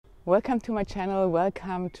Welcome to my channel,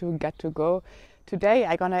 welcome to Got to Go. Today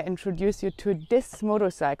I'm gonna introduce you to this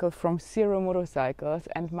motorcycle from Zero Motorcycles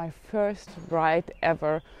and my first ride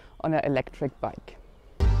ever on an electric bike.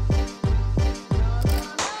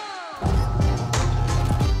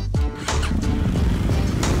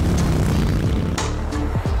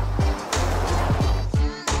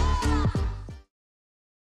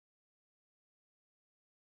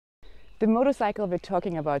 The motorcycle we're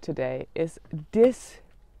talking about today is this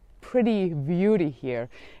pretty beauty here.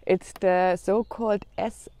 It's the so-called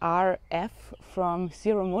SRF from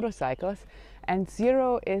Zero Motorcycles, and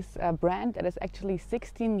Zero is a brand that is actually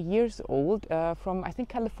 16 years old from I think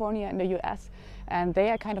California in the US, and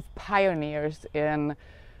they are kind of pioneers in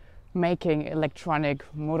making electronic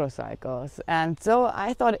motorcycles. And so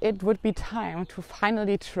I thought it would be time to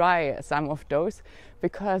finally try some of those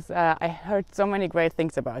because I heard so many great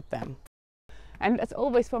things about them. And as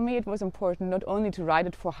always, for me, it was important not only to ride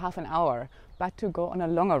it for half an hour, but to go on a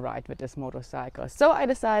longer ride with this motorcycle. So I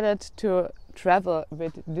decided to travel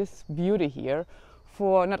with this beauty here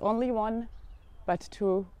for not only 1, but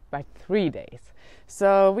 2, but 3 days.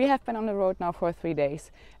 So we have been on the road now for 3 days,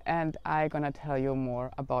 and I'm gonna tell you more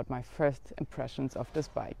about my first impressions of this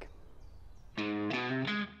bike.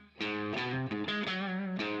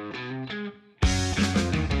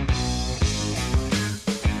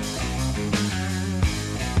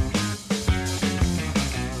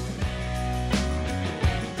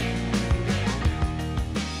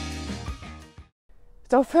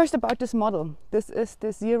 So first about this model. This is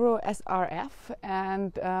the Zero SRF,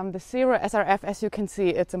 and the Zero SRF, as you can see,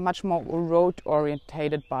 it's a much more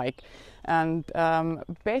road-orientated bike. And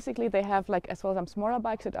basically they have like as well some smaller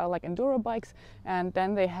bikes that are like enduro bikes, and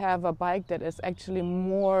then they have a bike that is actually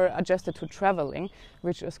more adjusted to traveling,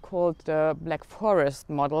 which is called the Black Forest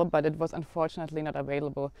model, but it was unfortunately not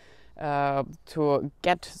available to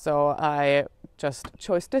get, so I just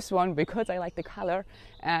chose this one because I like the color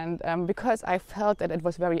and because I felt that it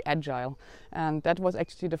was very agile, and that was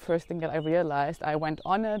actually the first thing that I realized. I went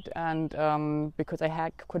on it, and because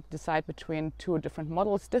I could decide between 2 different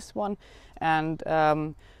models, this one and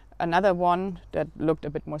another one that looked a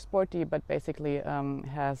bit more sporty, but basically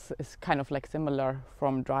is kind of like similar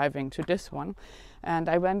from driving to this one. And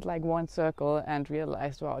I went like 1 circle and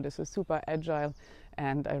realized, wow, this is super agile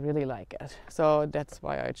and I really like it. So that's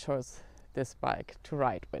why I chose this bike to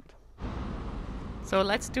ride with. So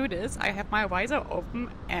let's do this. I have my visor open,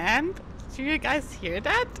 and do you guys hear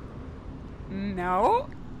that? No?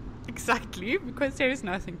 Exactly, because there is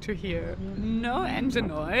nothing to hear. No engine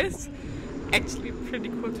noise. Actually pretty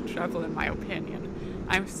cool to travel in my opinion.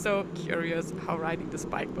 I'm so curious how riding this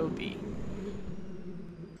bike will be.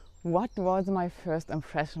 What was my first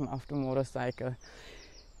impression of the motorcycle?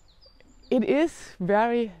 It is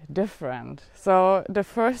very different. So the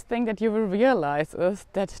first thing that you will realize is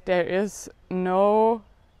that there is no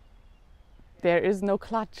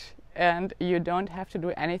clutch, and you don't have to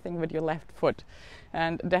do anything with your left foot.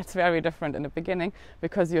 And that's very different in the beginning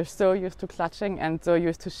because you're so used to clutching and so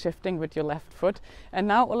used to shifting with your left foot. And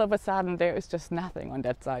now all of a sudden there is just nothing on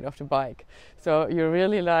that side of the bike. So you're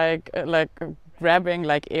really like grabbing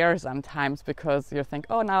like air sometimes because you think,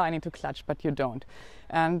 oh, now I need to clutch, but you don't.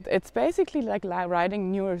 And it's basically like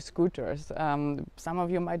riding newer scooters. Some of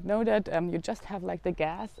you might know that you just have like the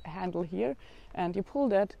gas handle here, and you pull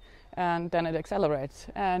that and then it accelerates,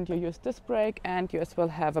 and you use this brake, and you as well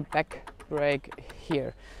have a back brake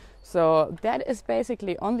here. So that is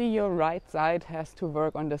basically only your right side has to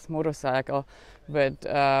work on this motorcycle with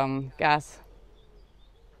gas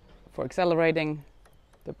for accelerating,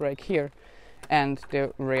 the brake here, and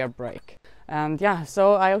the rear brake. And yeah,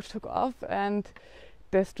 so I took off, and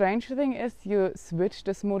the strange thing is you switch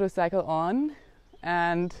this motorcycle on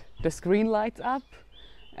and the screen lights up,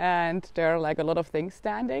 and there are like a lot of things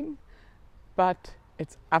standing, but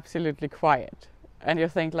it's absolutely quiet. And you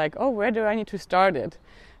think like, oh, where do I need to start it?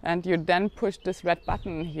 And you then push this red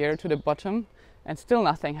button here to the bottom, and still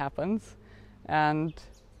nothing happens. And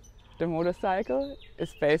the motorcycle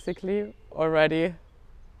is basically already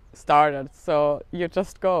started, so you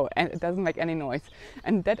just go and it doesn't make any noise.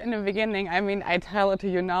 And that in the beginning, I mean, I tell it to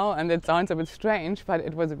you now and it sounds a bit strange, but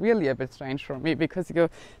it was really a bit strange for me because you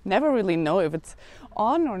never really know if it's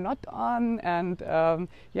on or not on. And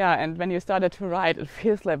yeah, and when you started to ride, it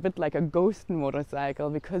feels like a bit like a ghost motorcycle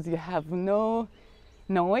because you have no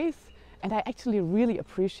noise. And I actually really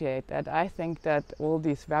appreciate that. I think that all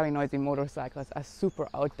these very noisy motorcycles are super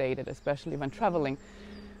outdated, especially when traveling.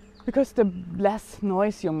 Because the less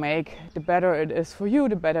noise you make, the better it is for you,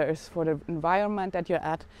 the better it is for the environment that you're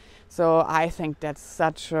at. So I think that's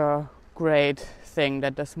such a great thing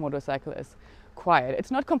that this motorcycle is quiet.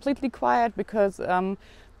 It's not completely quiet because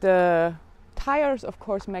the tires of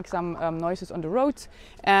course make some noises on the roads,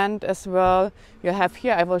 and as well you have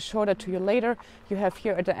here, I will show that to you later, you have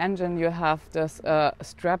here at the engine you have this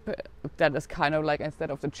strap that is kind of like,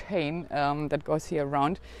 instead of the chain that goes here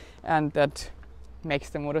around, and that makes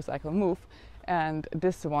the motorcycle move. And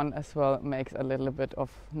this one as well makes a little bit of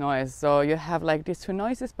noise. So you have like these two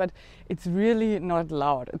noises, but it's really not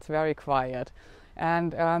loud, it's very quiet.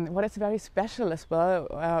 And what is very special as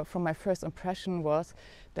well from my first impression was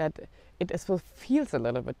that it as well feels a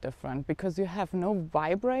little bit different, because you have no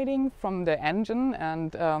vibrating from the engine,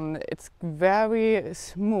 and it's very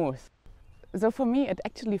smooth. So for me it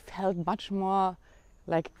actually felt much more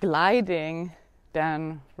like gliding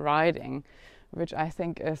than riding, which I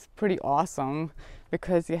think is pretty awesome,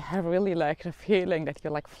 because you have really like the feeling that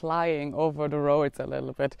you're like flying over the roads a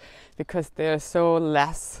little bit, because there's so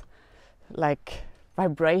less like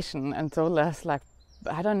vibration and so less like,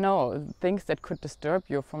 I don't know, things that could disturb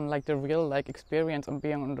you from like the real like experience of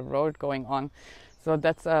being on the road going on. So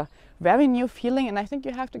that's a very new feeling, and I think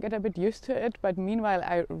you have to get a bit used to it. But meanwhile,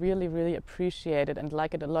 I really appreciate it and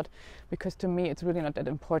like it a lot, because to me it's really not that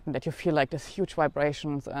important that you feel like this huge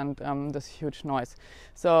vibrations and this huge noise.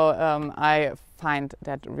 So I find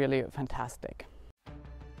that really fantastic.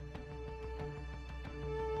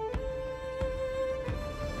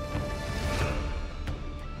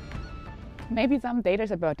 Maybe some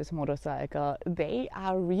data about this motorcycle. They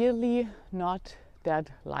are really not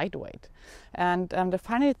that lightweight. And the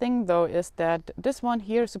funny thing though is that this one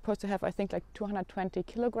here is supposed to have, I think, like 220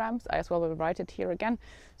 kilograms. I as well will write it here again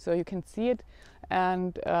so you can see it.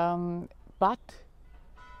 And but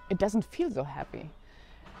it doesn't feel so heavy.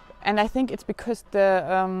 And I think it's because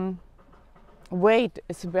the weight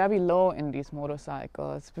is very low in these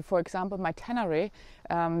motorcycles. For example, my Tenere,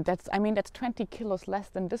 that's 20 kilos less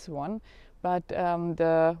than this one, but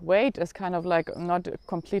the weight is kind of like not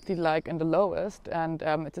completely like in the lowest, and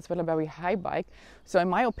it's as well a very high bike. So in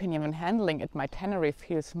my opinion, when handling it, my Tenere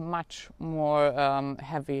feels much more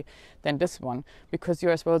heavy than this one, because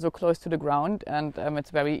you're as well so close to the ground, and it's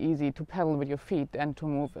very easy to pedal with your feet and to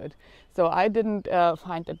move it. So I didn't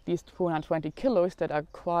find that these 220 kilos that are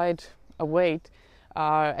quite a weight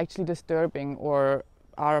are actually disturbing or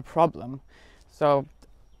are a problem. So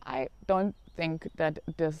I don't think that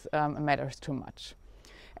this matters too much.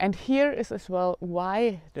 And here is as well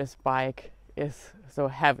why this bike is so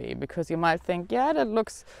heavy, because you might think, yeah, that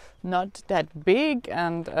looks not that big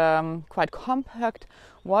and quite compact.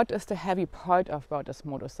 What is the heavy part about this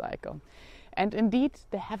motorcycle? And indeed,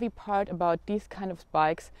 the heavy part about these kind of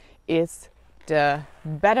bikes is the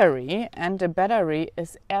battery, and the battery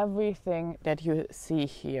is everything that you see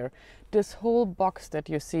here. This whole box that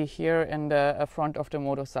you see here in the front of the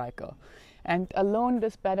motorcycle. And alone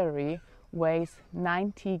this battery weighs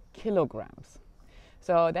 90 kilograms.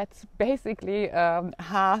 So that's basically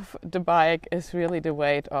half the bike is really the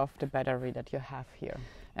weight of the battery that you have here.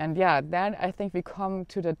 And yeah, then I think we come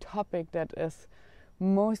to the topic that is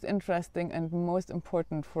most interesting and most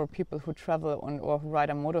important for people who travel on or who ride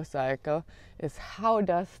a motorcycle, is how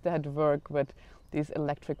does that work with these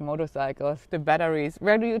electric motorcycles, the batteries,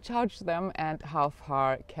 where do you charge them and how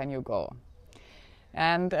far can you go?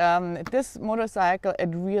 And this motorcycle, it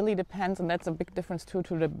really depends, and that's a big difference too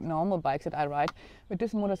to the normal bikes that I ride. With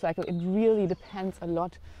this motorcycle, it really depends a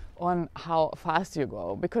lot on how fast you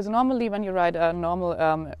go, because normally when you ride a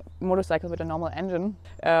normal motorcycle with a normal engine,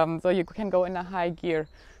 so you can go in a high gear,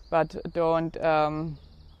 but don't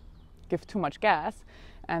give too much gas,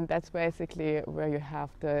 and that's basically where you have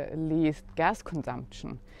the least gas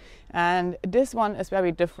consumption. And this one is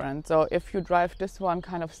very different. So if you drive this one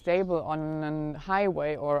kind of stable on a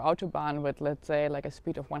highway or autobahn with, let's say, like a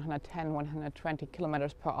speed of 110, 120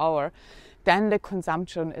 kilometers per hour, then the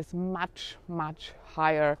consumption is much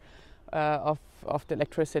higher of the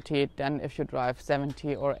electricity than if you drive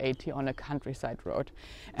 70 or 80 on a countryside road.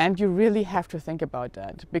 And you really have to think about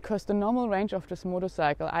that, because the normal range of this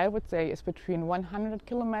motorcycle, I would say, is between 100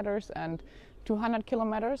 kilometers and 200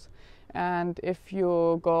 kilometers. And if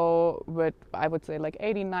you go with, I would say, like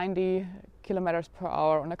 80, 90 kilometers per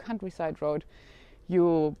hour on a countryside road,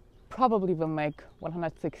 you probably will make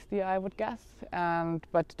 160, I would guess.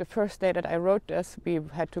 But the first day that I rode this, we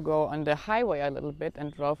had to go on the highway a little bit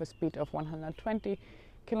and drove a speed of 120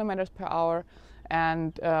 kilometers per hour.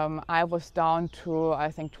 And I was down to,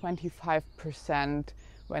 I think, 25%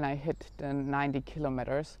 when I hit the 90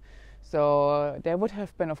 kilometers. So there would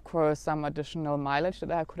have been, of course, some additional mileage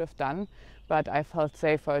that I could have done, but I felt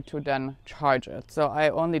safer to then charge it. So I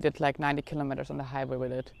only did like 90 kilometers on the highway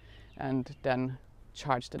with it and then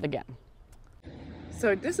charged it again.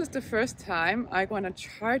 So this is the first time I'm gonna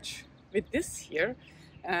charge with this here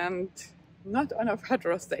and not on a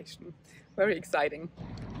petrol station. Very exciting.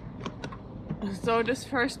 So this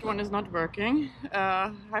first one is not working.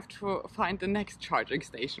 I have to find the next charging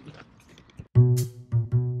station.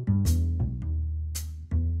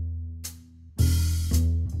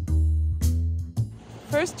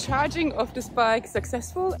 First charging of this bike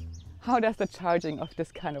successful. How does the charging of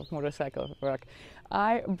this kind of motorcycle work?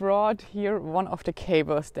 I brought here one of the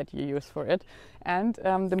cables that you use for it, and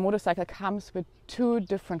the motorcycle comes with two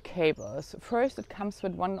different cables. First, it comes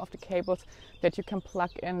with one of the cables that you can plug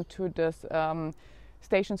into this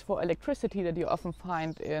stations for electricity that you often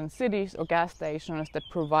find in cities or gas stations that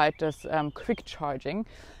provide this quick charging.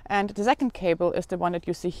 And the second cable is the one that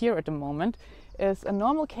you see here at the moment. Is a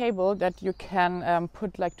normal cable that you can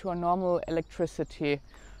put like to a normal electricity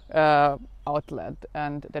outlet,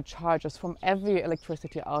 and that charges from every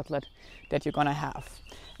electricity outlet that you're gonna have.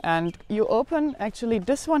 And you open actually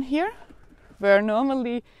this one here where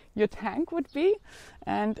normally your tank would be,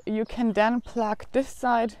 and you can then plug this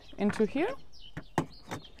side into here,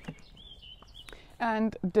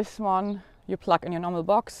 and this one you plug in your normal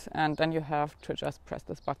box, and then you have to just press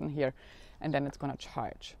this button here and then it's gonna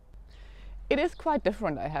charge. It is quite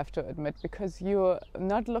different, I have to admit, because you're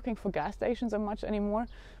not looking for gas stations so much anymore,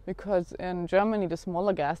 because in Germany the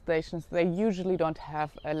smaller gas stations, they usually don't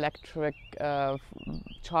have electric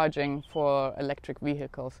charging for electric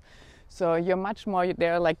vehicles. So you're much more,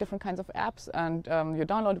 there are like different kinds of apps, and you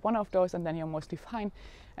download one of those and then you're mostly fine,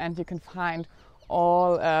 and you can find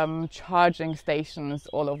all charging stations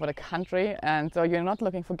all over the country. And so you're not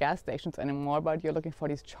looking for gas stations anymore, but you're looking for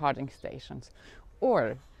these charging stations.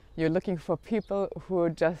 Or you're looking for people who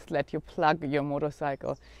just let you plug your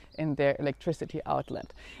motorcycle in their electricity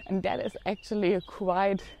outlet. And that is actually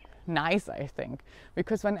quite nice, I think,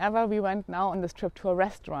 because whenever we went now on this trip to a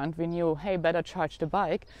restaurant, we knew, hey, better charge the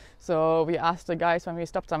bike. So we asked the guys when we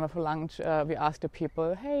stopped somewhere for lunch, we asked the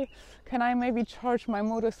people, hey, can I maybe charge my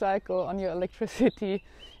motorcycle on your electricity?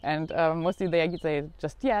 And mostly they say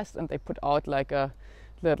just yes, and they put out like a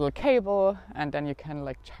little cable, and then you can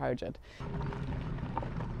like charge it.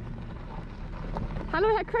 Hallo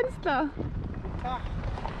Herr Künstler. Tag.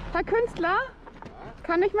 Herr Künstler,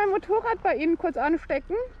 kann ich mein Motorrad bei Ihnen kurz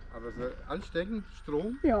anstecken? Aber so anstecken,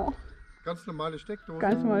 Strom? Ja. Ganz normale Steckdose?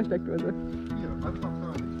 Ganz normale Steckdose. Hier, einfach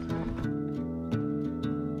rein.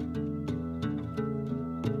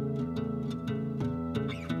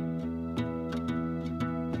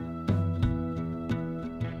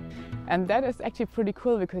 And that is actually pretty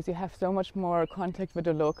cool because you have so much more contact with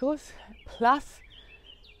the locals. Plus,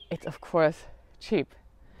 it's of course cheap.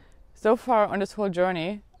 So far on this whole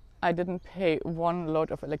journey, I didn't pay one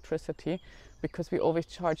load of electricity because we always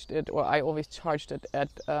charged it, or I always charged it at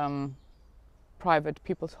private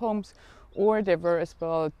people's homes, or there were as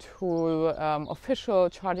well two official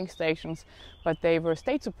charging stations, but they were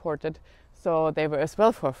state supported, so they were as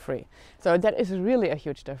well for free. So that is really a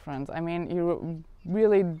huge difference. I mean, you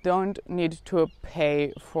really don't need to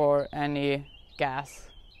pay for any gas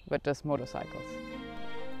with these motorcycles.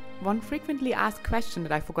 One frequently asked question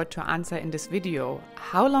that I forgot to answer in this video: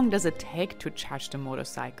 how long does it take to charge the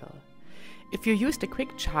motorcycle? If you use the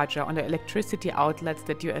quick charger on the electricity outlets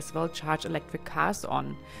that you as well charge electric cars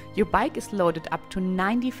on, your bike is loaded up to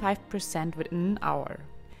 95% within an hour.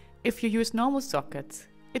 If you use normal sockets,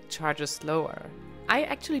 it charges slower. I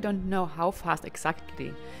actually don't know how fast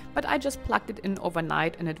exactly, but I just plugged it in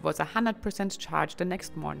overnight and it was 100% charged the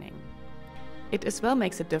next morning. It as well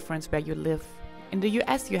makes a difference where you live. In the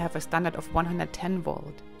US you have a standard of 110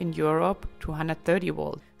 volt, in Europe 230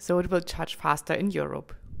 volt, so it will charge faster in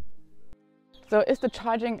Europe. So is the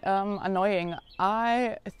charging annoying?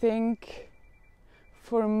 I think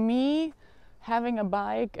for me, having a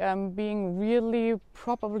bike, being really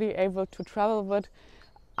properly able to travel with,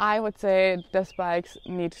 I would say these bikes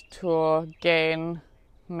need to gain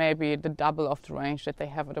maybe the double of the range that they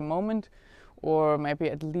have at the moment, or maybe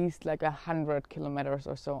at least like 100 kilometers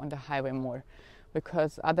or so on the highway more.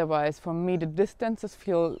 Because otherwise, for me, the distances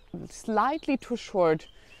feel slightly too short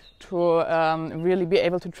to really be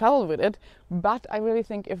able to travel with it. But I really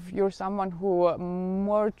think if you're someone who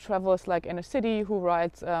more travels like in a city, who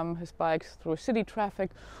rides his bikes through city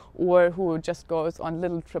traffic, or who just goes on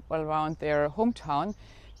little trip around their hometown,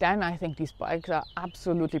 then I think these bikes are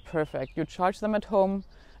absolutely perfect. You charge them at home,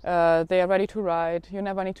 they are ready to ride, you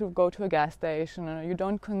never need to go to a gas station, you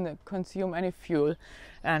don't consume any fuel,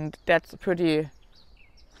 and that's pretty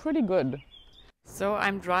good. So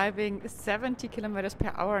I'm driving 70 kilometers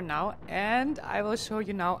per hour now, and I will show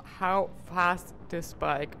you now how fast this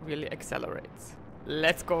bike really accelerates.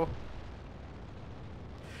 Let's go!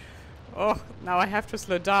 Oh, now I have to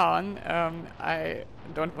slow down. I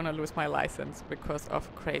don't want to lose my license because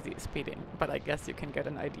of crazy speeding, but I guess you can get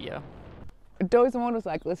an idea. Those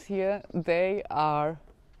motorcycles here, they are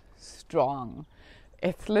strong.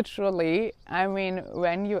 It's literally, I mean,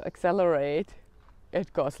 when you accelerate,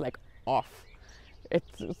 it goes like off.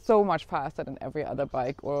 It's so much faster than every other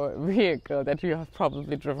bike or vehicle that you have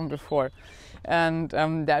probably driven before. And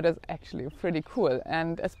that is actually pretty cool.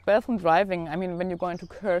 And as person driving, I mean, when you go into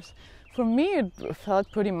curves, for me it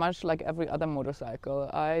felt pretty much like every other motorcycle.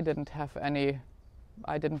 I didn't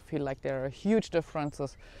feel like there are huge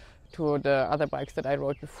differences to the other bikes that I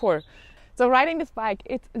rode before. So riding this bike,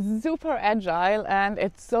 it's super agile and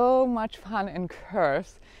it's so much fun in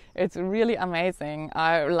curves. It's really amazing.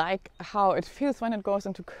 I like how it feels when it goes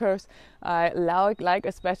into curves. I like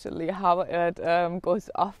especially how it goes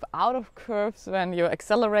off out of curves when you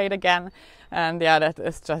accelerate again. And yeah, that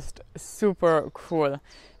is just super cool.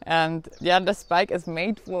 And yeah, this bike is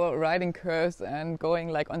made for riding curves and going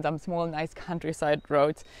like on some small nice countryside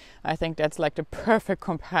roads. I think that's like the perfect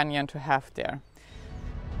companion to have there.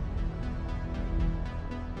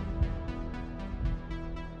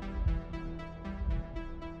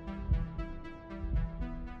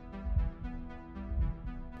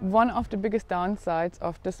 One of the biggest downsides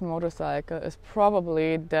of this motorcycle is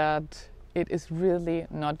probably that it is really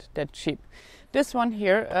not that cheap. This one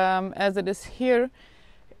here, as it is here,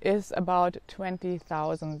 is about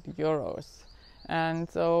 20,000 euros. And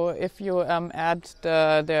so if you add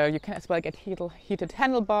you can as well get heated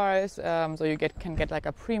handlebars, so you can get like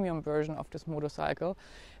a premium version of this motorcycle.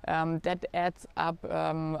 That adds up,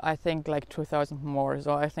 I think, like 2,000 more.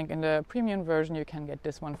 So I think in the premium version you can get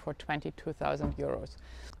this one for 22,000 euros.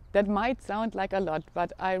 That might sound like a lot,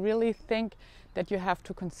 but I really think that you have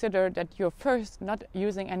to consider that you're first not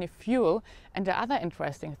using any fuel. And the other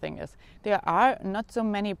interesting thing is there are not so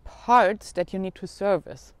many parts that you need to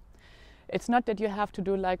service. It's not that you have to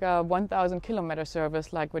do like a 1,000 kilometer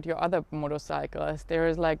service like with your other motorcycles. There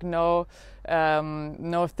is like no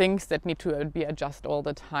things that need to be adjusted all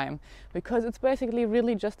the time, because it's basically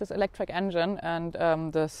really just this electric engine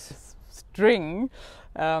and this string,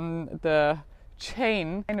 the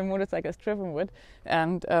chain and the motorcycle is driven with.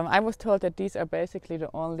 And I was told that these are basically the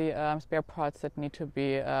only spare parts that need to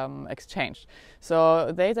be exchanged.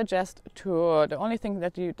 So they suggest the only thing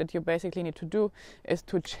that you basically need to do is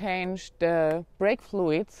to change the brake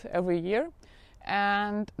fluids every year,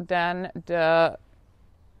 and then the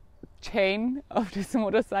chain of this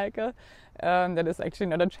motorcycle. That is actually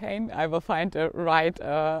not a chain. I will find the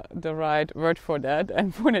right word for that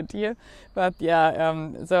and put it here. But yeah,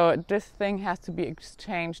 so this thing has to be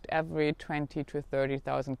exchanged every 20 to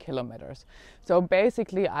 30,000 kilometers. So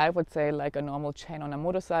basically, I would say like a normal chain on a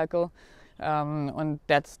motorcycle. And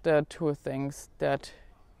that's the two things that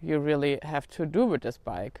you really have to do with this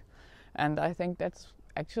bike. And I think that's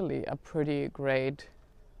actually a pretty great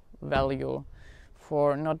value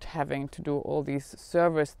for not having to do all these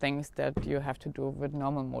service things that you have to do with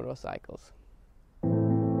normal motorcycles.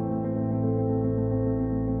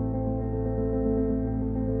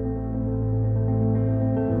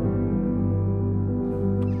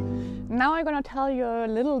 Now I'm going to tell you a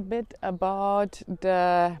little bit about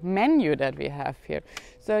the menu that we have here.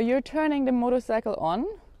 So you're turning the motorcycle on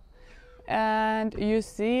and you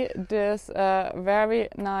see this very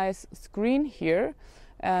nice screen here.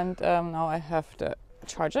 And now I have the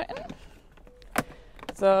charger in.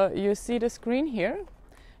 So you see the screen here,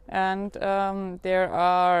 and there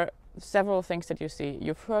are several things that you see.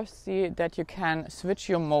 You first see that you can switch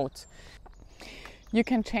your modes. You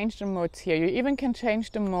can change the modes here. You even can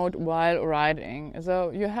change the mode while riding.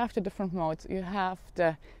 So you have the different modes. You have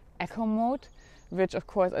the Eco mode, which of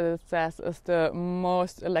course, as it says, is the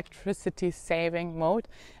most electricity saving mode.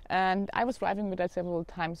 And I was driving with that several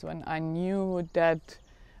times when I knew that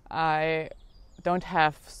I don't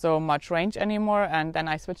have so much range anymore, and then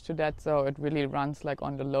I switched to that, so it really runs like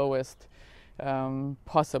on the lowest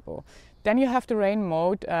possible. Then you have the rain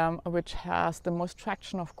mode, which has the most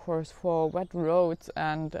traction, of course, for wet roads,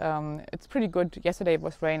 and it's pretty good. Yesterday it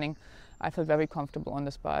was raining. I felt very comfortable on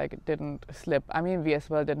this bike. It didn't slip. I mean, we as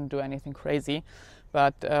well didn't do anything crazy,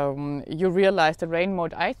 but you realize the rain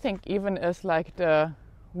mode, I think, even is like the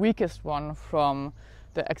weakest one from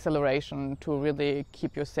the acceleration to really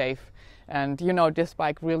keep you safe. And you know, this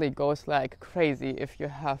bike really goes like crazy if you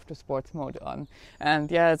have the sports mode on.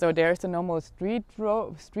 And yeah, so there's the normal street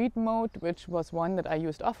mode, which was one that I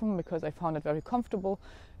used often because I found it very comfortable,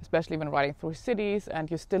 especially when riding through cities,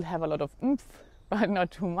 and you still have a lot of oomph, but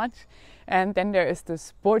not too much. And then there is the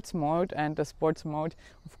sports mode, and the sports mode,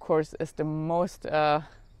 of course, is the most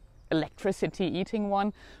electricity eating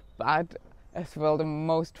one. but as well the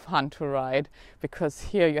most fun to ride, because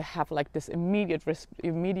here you have like this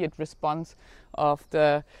immediate response of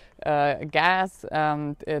the gas,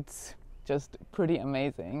 and it's just pretty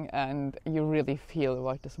amazing, and you really feel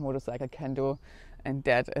what this motorcycle can do, and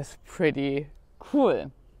that is pretty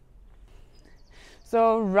cool.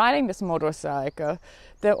 So riding this motorcycle,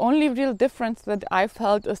 the only real difference that I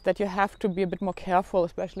felt is that you have to be a bit more careful,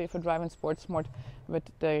 especially if you're driving sports mode with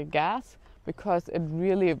the gas, because it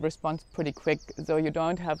really responds pretty quick. So you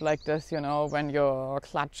don't have like this, you know, when you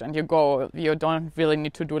clutch and you go, you don't really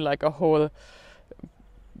need to do like a whole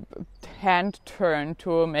hand turn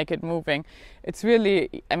to make it moving. It's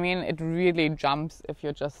really, I mean, it really jumps if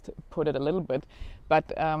you just put it a little bit, but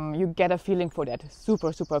you get a feeling for that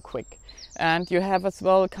super quick. And you have as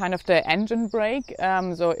well kind of the engine brake,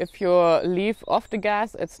 so if you leave off the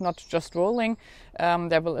gas, it's not just rolling,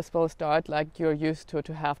 there will as well start like you're used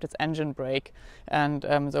to have this engine brake, and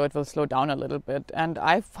so it will slow down a little bit. And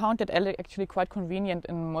I found it actually quite convenient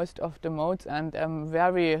in most of the modes, and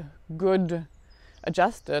very good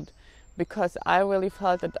adjusted, because I really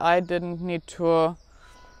felt that I didn't need to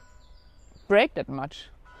brake that much.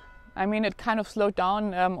 I mean, it kind of slowed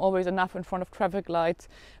down always enough in front of traffic lights.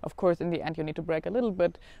 Of course, in the end you need to brake a little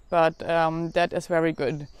bit, but that is very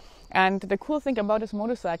good. And the cool thing about this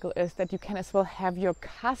motorcycle is that you can as well have your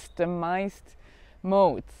customized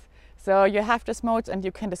modes. So you have these modes and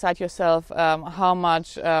you can decide yourself how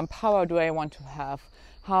much power do I want to have,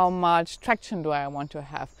 how much traction do I want to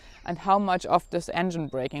have, and how much of this engine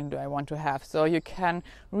braking do I want to have. So you can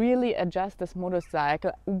really adjust this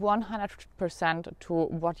motorcycle 100% to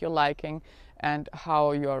what you're liking and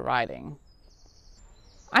how you're riding.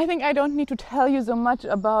 I think I don't need to tell you so much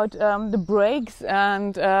about the brakes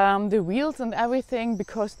and the wheels and everything,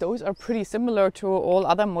 because those are pretty similar to all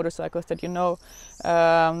other motorcycles that you know.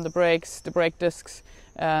 The brakes, the brake discs,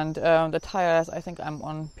 and the tires. I think I'm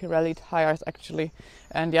on Pirelli tires actually,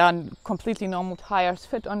 and yeah, completely normal tires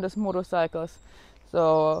fit on this motorcycles,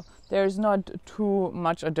 so there's not too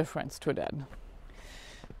much a difference to that.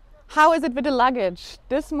 How is it with the luggage?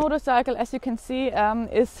 This motorcycle, as you can see,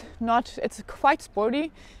 it's quite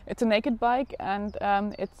sporty. It's a naked bike, and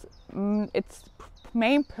its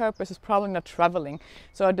main purpose is probably not traveling.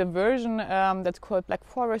 So the version that's called Black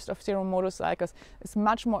Forest of Zero motorcycles is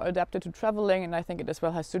much more adapted to traveling, and I think it as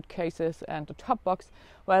well has suitcases and a top box,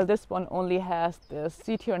 while this one only has the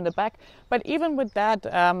seat here in the back. But even with that,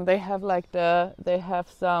 they have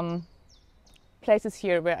some places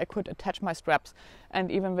here where I could attach my straps, and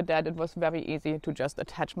even with that it was very easy to just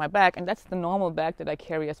attach my bag, and that's the normal bag that I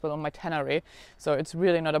carry as well on my Tenere, so it's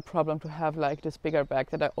really not a problem to have like this bigger bag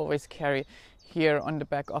that I always carry here on the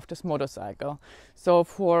back of this motorcycle. So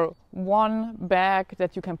for one bag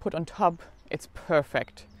that you can put on top, it's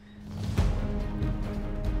perfect.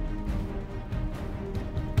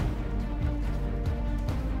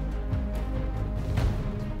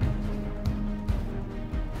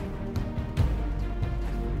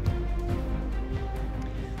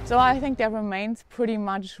 So I think there remains pretty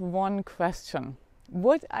much one question.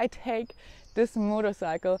 Would I take this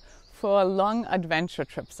motorcycle for a long adventure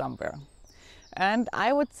trip somewhere? And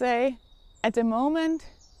I would say at the moment,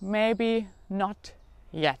 maybe not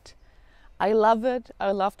yet. I love it.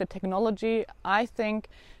 I love the technology. I think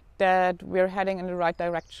that we're heading in the right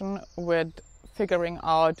direction with figuring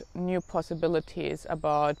out new possibilities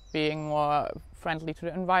about being more friendly to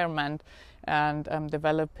the environment, and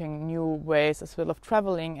developing new ways as well of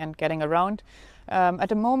traveling and getting around. At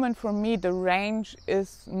the moment, for me, the range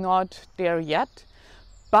is not there yet,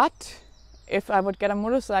 but if I would get a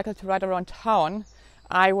motorcycle to ride around town,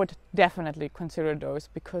 I would definitely consider those,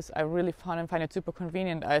 because I really find it super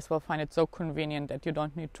convenient. I as well find it so convenient that you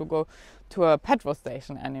don't need to go to a petrol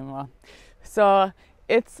station anymore. So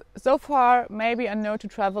it's so far maybe a no to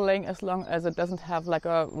traveling, as long as it doesn't have like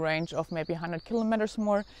a range of maybe 100 kilometers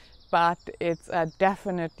more. But it's a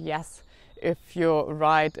definite yes if you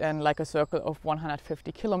ride in like a circle of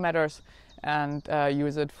 150 kilometers and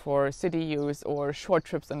use it for city use or short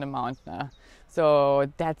trips in the mountain. So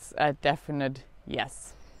that's a definite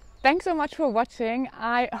yes. Thanks so much for watching.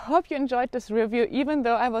 I hope you enjoyed this review, even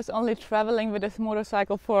though I was only traveling with this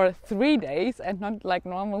motorcycle for 3 days and not like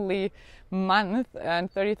normally month and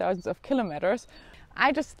 30,000 of kilometers.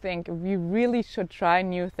 I just think we really should try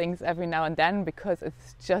new things every now and then, because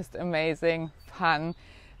it's just amazing fun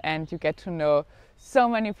and you get to know so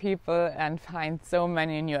many people and find so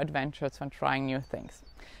many new adventures when trying new things.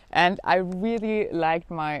 And I really liked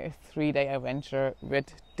my 3-day adventure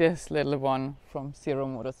with this little one from Zero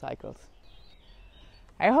Motorcycles.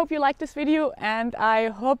 I hope you liked this video, and I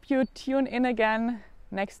hope you tune in again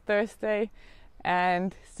next Thursday.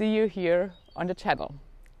 and see you here on the channel.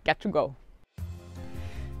 Get to go!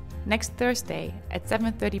 Next Thursday at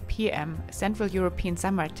 7:30 p.m. Central European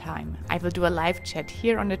Summer Time, I will do a live chat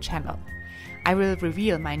here on the channel. I will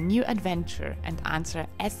reveal my new adventure and answer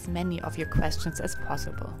as many of your questions as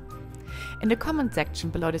possible. In the comment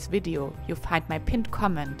section below this video, you'll find my pinned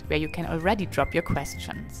comment where you can already drop your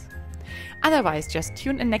questions. Otherwise, just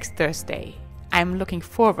tune in next Thursday. I'm looking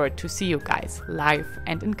forward to see you guys live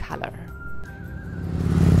and in color.